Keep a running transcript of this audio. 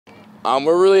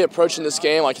We're really approaching this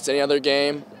game like it's any other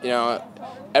game. You know,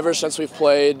 ever since we've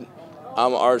played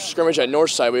our scrimmage at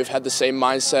Northside, we've had the same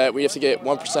mindset. We have to get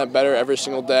 1% better every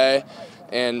single day,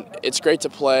 and it's great to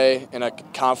play in a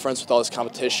conference with all this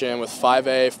competition with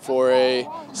 5A, 4A,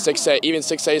 6A, even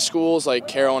 6A schools like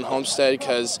Carroll and Homestead,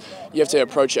 because you have to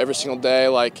approach every single day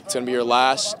like it's going to be your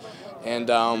last. And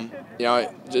you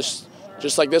know, just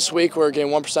like this week, we're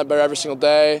getting 1% better every single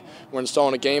day. We're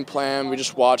installing a game plan. We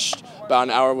just watched about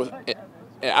an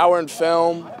hour in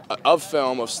film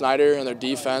of Snyder and their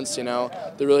defense. You know,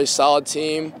 they're a really solid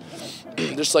team.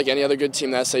 Just like any other good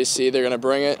team in the SAC, they're going to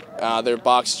bring it. Their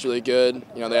box is really good.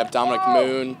 You know, they have Dominic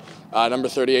Moon. Number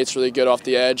 38 is really good off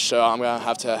the edge, so I'm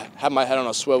going to have my head on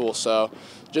a swivel. So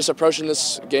just approaching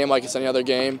this game like it's any other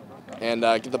game and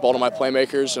get the ball to my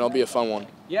playmakers, and it'll be a fun one.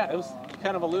 Yeah, you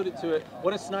kind of alluded to it.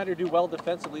 What does Snyder do well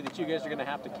defensively that you guys are going to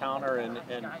have to counter and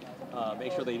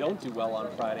make sure they don't do well on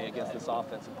Friday against this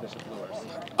offense of Bishop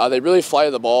Luers? They really fly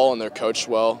to the ball, and they're coached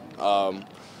well.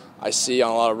 I see on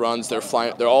a lot of runs they're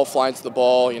all flying to the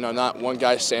ball. You know, not one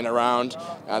guy standing around.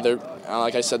 They're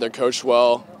like I said, they're coached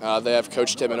well. They have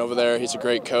Coach Tippman over there. He's a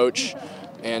great coach,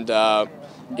 and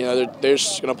you know, they're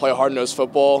just going to play hard-nosed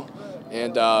football.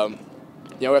 And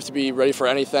you know, we have to be ready for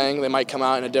anything. They might come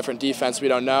out in a different defense. We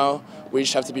don't know. We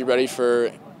just have to be ready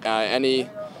for any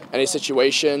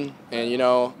situation. And you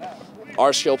know,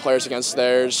 our skill players against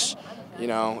theirs. You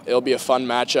know, it'll be a fun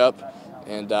matchup.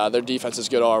 And their defense is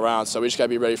good all around, so we just got to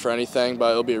be ready for anything,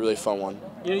 but it'll be a really fun one.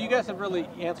 You know, you guys have really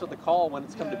answered the call when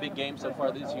it's come to big games so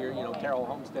far this year, you know, Carroll,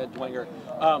 Homestead, Dwenger.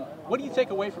 What do you take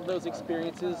away from those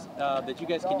experiences that you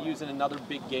guys can use in another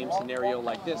big game scenario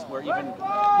like this, where even, you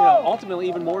know, ultimately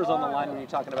even more is on the line when you're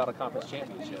talking about a conference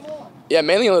championship? Yeah,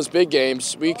 mainly on those big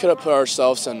games, we could have put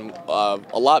ourselves in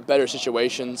a lot better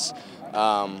situations.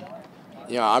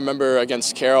 You know, I remember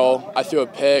against Carroll, I threw a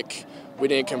pick. We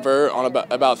didn't convert on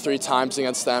about 3 times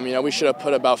against them. You know, we should have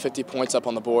put about 50 points up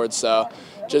on the board. So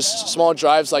just small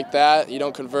drives like that, you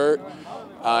don't convert,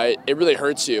 it really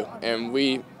hurts you. And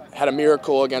we had a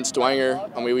miracle against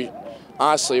Dwenger. I mean,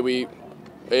 honestly,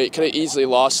 it could have easily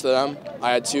lost to them.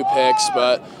 I had 2 picks,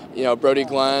 but, you know, Brody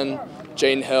Glenn,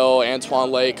 Jaden Hill, Antwian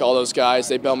Lake, all those guys,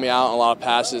 they bailed me out on a lot of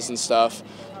passes and stuff.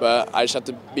 But I just have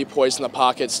to be poised in the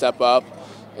pocket, step up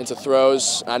into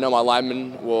throws. I know my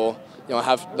linemen will, you know,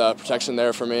 have the protection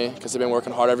there for me because they've been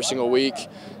working hard every single week.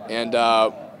 And,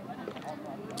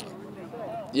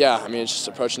 yeah, I mean, it's just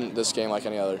approaching this game like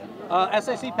any other.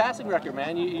 SAC passing record,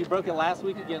 man. You broke it last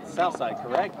week against Southside,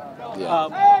 correct?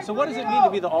 Yeah. So what does it mean to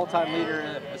be the all-time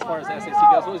leader as far as the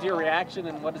SAC goes? What was your reaction,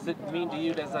 and what does it mean to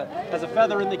you as a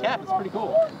feather in the cap? It's pretty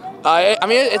cool. I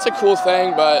mean, it's a cool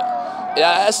thing, but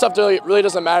yeah, that stuff really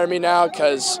doesn't matter to me now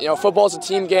because, you know, football's a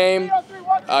team game.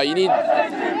 You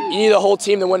need the whole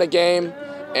team to win a game,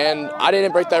 and I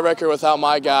didn't break that record without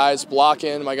my guys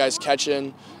blocking, my guys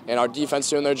catching, and our defense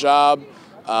doing their job.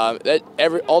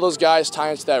 All those guys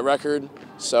tie into that record,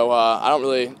 so I don't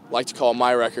really like to call it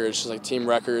my record. It's just like a team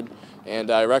record, and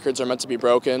records are meant to be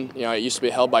broken. You know, it used to be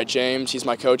held by James. He's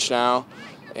my coach now,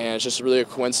 and it's just really a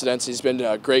coincidence. He's been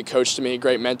a great coach to me,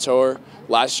 great mentor.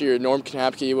 Last year, Norm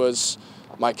Knapke was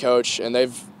my coach, and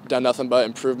they've done nothing but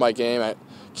improve my game at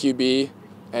QB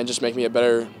and just make me a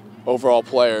better overall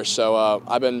player. So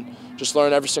I've been just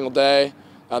learning every single day.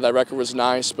 That record was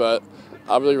nice, but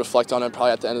I'll really reflect on it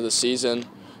probably at the end of the season,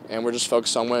 and we're just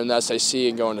focused on winning the SAC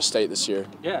and going to state this year.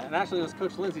 Yeah, and actually it was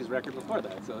Coach Lindsay's record before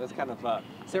that, so that's kind of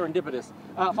serendipitous.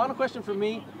 Final question for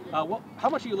me, how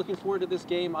much are you looking forward to this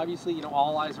game? Obviously, you know,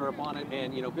 all eyes are upon it,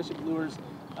 and, you know, Bishop Luers,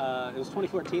 it was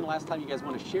 2014 last time you guys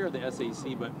want to share the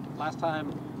SAC, but last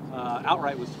time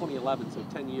outright was 2011, so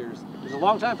 10 years. It's a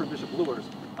long time for Bishop Luers.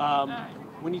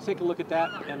 When you take a look at that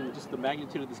and just the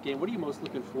magnitude of this game, what are you most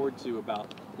looking forward to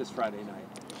about this Friday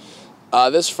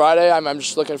night? This Friday, I'm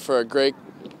just looking for a great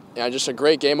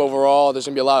game overall. There's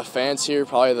going to be a lot of fans here,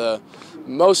 probably the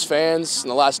most fans in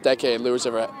the last decade Luers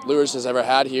has ever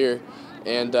had here.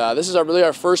 And this is really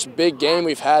our first big game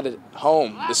we've had at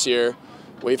home this year.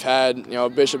 We've had, you know,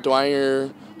 Bishop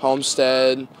Dwenger,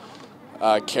 Homestead,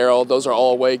 Carroll. Those are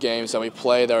all away games that we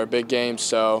play that are big games.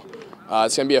 So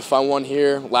it's going to be a fun one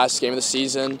here, last game of the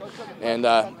season, and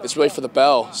it's really for the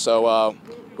bell. So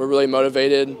we're really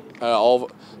motivated.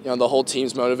 The whole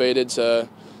team's motivated to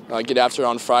get after it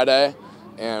on Friday,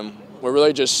 and we're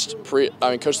really just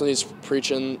Coach Lindsay's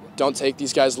preaching. Don't take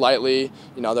these guys lightly.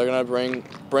 You know, they're going to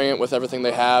bring it with everything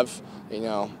they have. You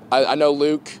know, I know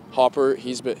Luke Hopper.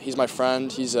 He's my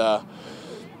friend.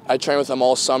 I trained with him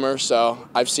all summer, so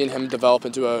I've seen him develop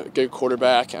into a good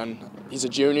quarterback, and he's a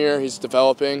junior. He's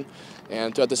developing,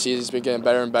 and throughout the season he's been getting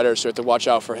better and better, so we have to watch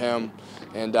out for him.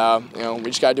 And we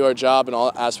just got to do our job in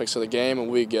all aspects of the game, and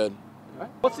we'll be good. All right.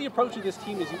 What's the approach of this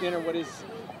team as you enter what is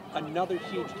another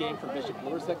huge game for Bishop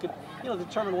Luers that could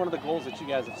determine one of the goals that you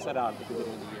guys have set out at the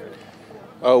beginning of the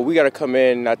year? We got to come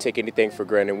in and not take anything for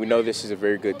granted. We know this is a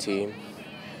very good team.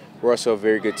 We're also a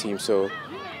very good team, so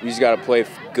we just got to play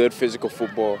good physical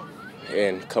football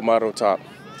and come out on top.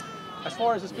 As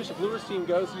far as this Bishop Luers team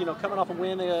goes, coming off a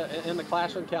win in the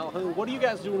clash on Calhoun, what are you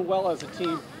guys doing well as a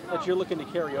team that you're looking to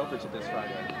carry over to this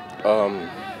Friday?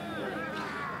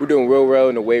 We're doing real well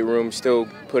in the weight room, still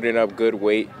putting up good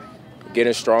weight,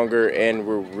 getting stronger, and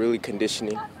we're really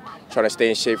conditioning, trying to stay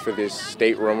in shape for this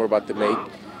state run we're about to make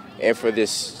and for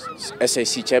this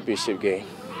SAC championship game.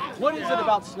 What is it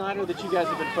about Snyder that you guys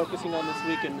have been focusing on this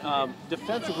week? And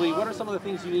defensively, what are some of the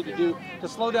things you need to do to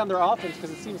slow down their offense? Because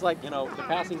it seems like, the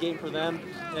passing game for them,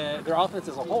 their offense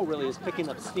as a whole really is picking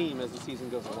up steam as the season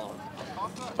goes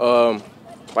along.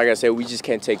 Like I said, we just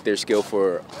can't take their skill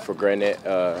for granted.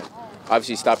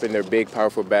 Obviously, stopping their big,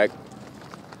 powerful back,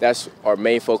 that's our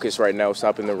main focus right now,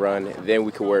 stopping the run. And then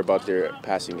we can worry about their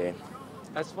passing game.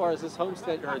 As far as this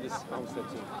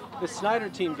Snyder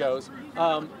team goes,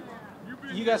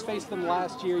 you guys faced them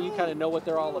last year. You kind of know what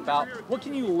they're all about. What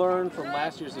can you learn from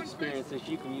last year's experience that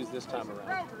you can use this time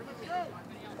around?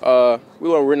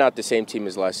 We're not the same team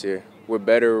as last year. We're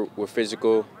better. We're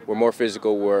physical. We're more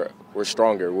physical. We're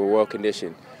stronger. We're well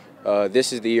conditioned.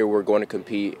 This is the year we're going to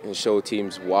compete and show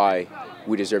teams why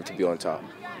we deserve to be on top.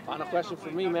 Final question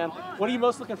for me, man. What are you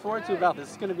most looking forward to about this?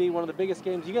 It's going to be one of the biggest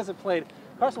games you guys have played.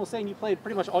 Carson was saying you played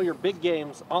pretty much all your big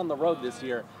games on the road this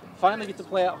year. Finally get to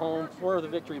play at home for the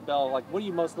victory bell. What are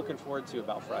you most looking forward to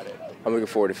about Friday? I'm looking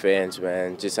forward to fans,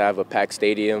 man. Just have a packed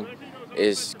stadium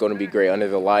is going to be great. Under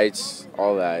the lights,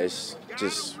 all that. It's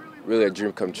just really a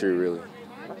dream come true, really.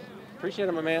 Appreciate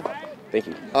it, my man. Thank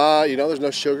you. There's no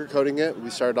sugarcoating it.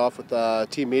 We started off with a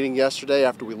team meeting yesterday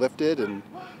after we lifted, and,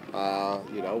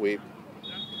 we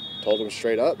told them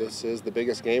straight up, this is the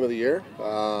biggest game of the year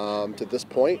to this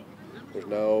point. There's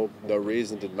no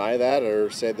reason to deny that or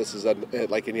say this is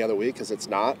like any other week, because it's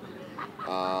not.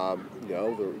 We're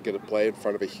going to play in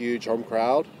front of a huge home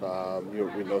crowd.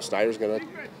 We know Snyder's going to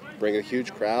bring a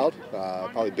huge crowd,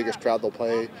 probably the biggest crowd they'll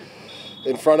play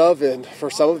in front of, and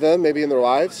for some of them, maybe in their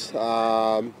lives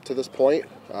to this point.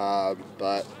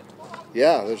 But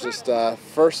yeah, there's just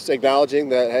first acknowledging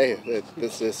that, hey,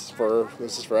 this is for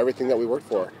everything that we worked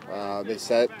for. They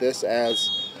set this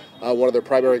as one of their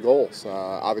primary goals.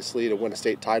 Obviously, to win a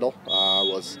state title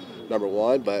was number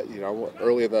one, but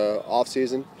early in the off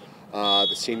season,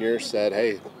 the seniors said,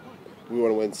 hey, we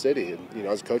want to win city, and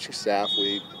as a coaching staff,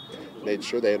 we made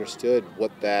sure they understood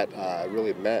what that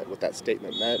really meant, what that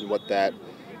statement meant, and what that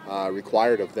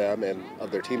required of them and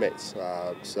of their teammates.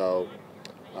 That's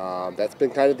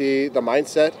been kind of the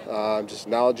mindset, just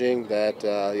acknowledging that,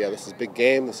 this is a big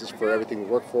game, this is for everything we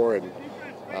work for, and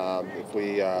if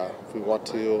we want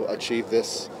to achieve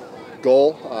this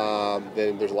goal,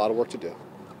 then there's a lot of work to do.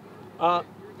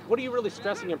 What are you really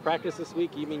stressing in practice this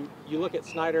week? You look at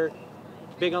Snyder,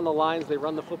 big on the lines, they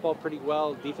run the football pretty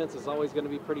well, defense is always going to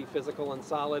be pretty physical and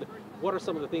solid. What are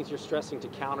some of the things you're stressing to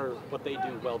counter what they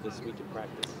do well this week in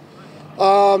practice?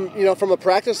 From a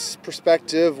practice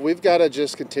perspective, we've got to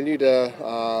just continue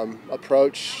to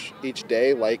approach each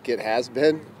day like it has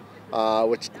been,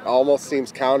 which almost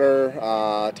seems counter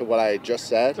to what I just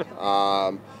said.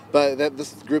 But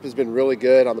this group has been really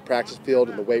good on the practice field,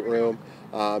 in the weight room,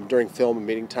 during film and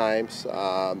meeting times,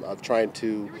 of trying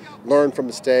to learn from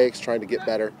mistakes, trying to get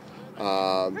better.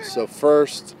 So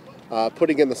first,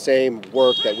 putting in the same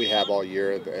work that we have all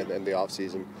year in the off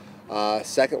season.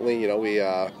 Secondly, we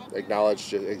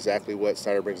acknowledge exactly what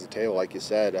Snyder brings to the table. Like you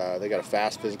said, they got a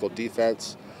fast, physical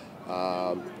defense.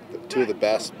 Two of the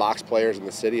best box players in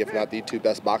the city, if not the two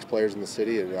best box players in the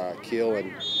city, and Keel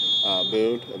and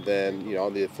Moon. And then,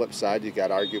 on the flip side, you got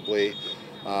arguably,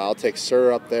 I'll take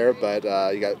Sir up there, but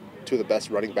you got two of the best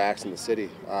running backs in the city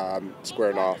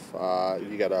squaring off.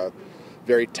 You got a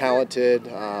very talented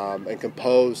and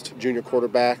composed junior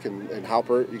quarterback in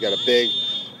Halpert. You got a big,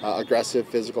 aggressive,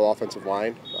 physical offensive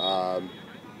line.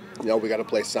 We got to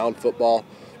play sound football.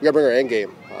 We got to bring our end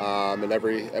game in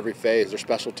every phase. Their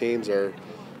special teams are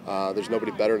there's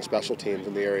nobody better in special teams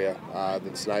in the area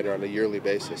than Snyder on a yearly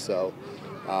basis. So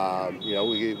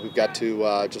we've got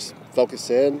to just focus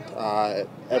in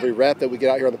every rep that we get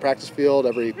out here on the practice field,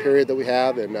 every period that we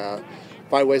have, and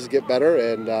find ways to get better.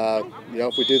 And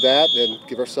if we do that, then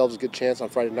give ourselves a good chance on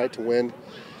Friday night to win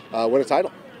a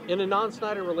title. In a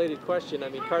non-Snyder related question,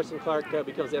 Carson Clark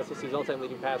becomes the SEC's all-time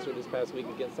leading passer this past week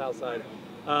against Southside.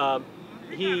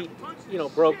 he,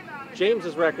 broke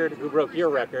James's record, who broke your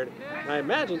record. And I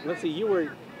imagine, let's see, you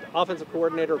were offensive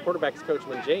coordinator or quarterbacks coach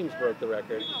when James broke the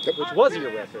record, which was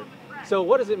your record. So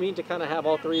what does it mean to kind of have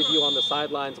all three of you on the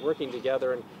sidelines working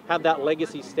together and have that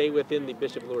legacy stay within the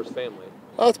Bishop Luers family?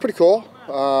 Oh, it's pretty cool.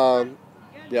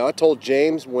 I told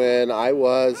James when I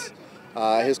was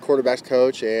his quarterbacks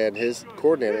coach and his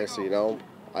coordinator, so,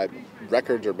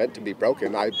 records are meant to be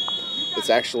broken. It's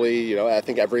actually, I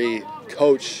think every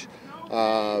coach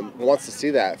wants to see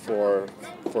that for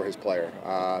his player,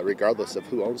 regardless of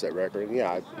who owns that record. And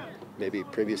I maybe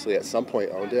previously at some point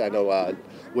owned it. I know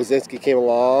Wazinski came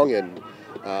along and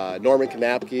Norman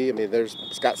Kanapke. I mean, there's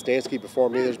Scott Stansky before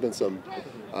me. There's been some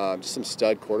just some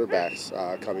stud quarterbacks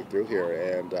coming through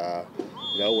here, and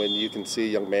when you can see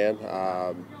a young man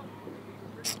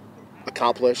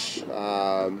accomplish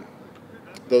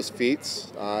those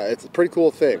feats, it's a pretty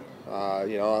cool thing.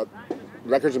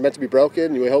 Records are meant to be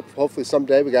broken. We hopefully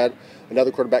someday we got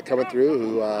another quarterback coming through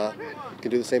who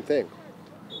can do the same thing.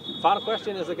 Final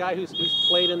question: as a guy who's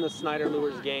played in the Snyder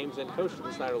Luers games and coached in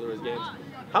the Snyder Luers games,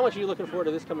 how much are you looking forward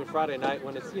to this coming Friday night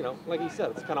when it's, like you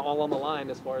said, it's kind of all on the line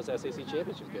as far as SAC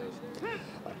championship goes?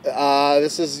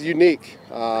 This is unique,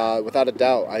 without a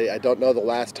doubt. I don't know the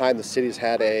last time the city's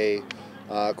had a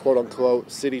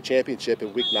quote-unquote city championship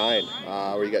in Week 9,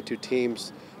 where you got two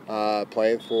teams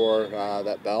playing for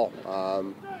that belt.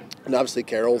 And obviously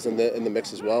Carroll's in the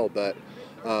mix as well, but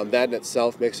that in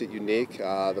itself makes it unique.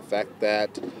 The fact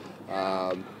that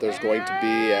there's going to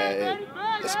be an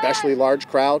especially large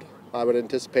crowd, I would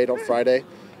anticipate, on Friday,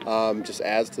 just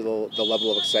adds to the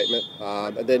level of excitement.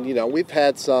 And then, we've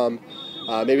had some,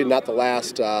 maybe not the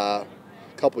last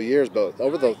couple years, but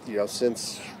over the,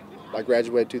 since I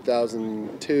graduated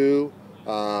 2002,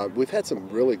 we've had some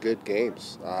really good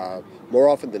games, more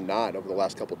often than not over the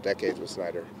last couple of decades with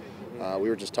Snyder. We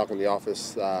were just talking in the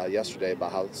office yesterday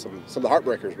about how some of the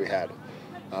heartbreakers we had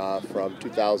from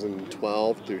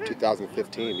 2012 through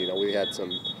 2015. We had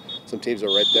some teams that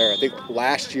were right there. I think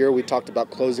last year we talked about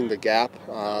closing the gap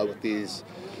with these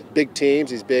big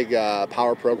teams, these big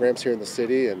power programs here in the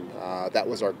city, and that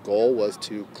was our goal, was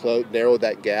to narrow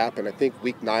that gap. And I think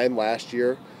Week 9 last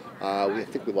year, we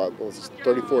lost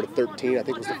 34-13. I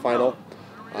think was the final.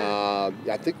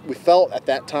 I think we felt at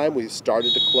that time we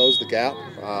started to close the gap.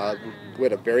 We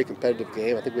had a very competitive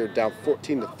game. I think we were down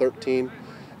 14-13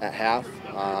 at half.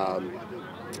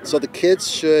 So the kids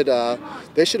should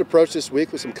approach this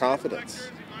week with some confidence.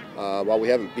 While we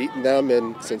haven't beaten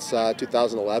them since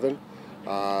 2011,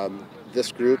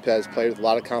 this group has played with a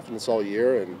lot of confidence all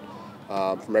year, and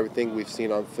from everything we've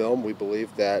seen on film, we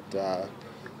believe that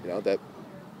that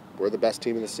we're the best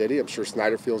team in the city. I'm sure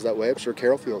Snyder feels that way. I'm sure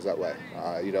Carroll feels that way.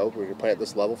 When you're playing at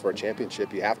this level for a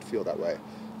championship, you have to feel that way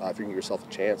if you can give yourself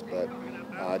a chance. But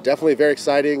definitely very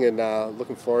exciting, and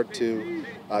looking forward to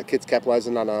kids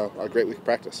capitalizing on a great week of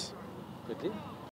practice. Good deal.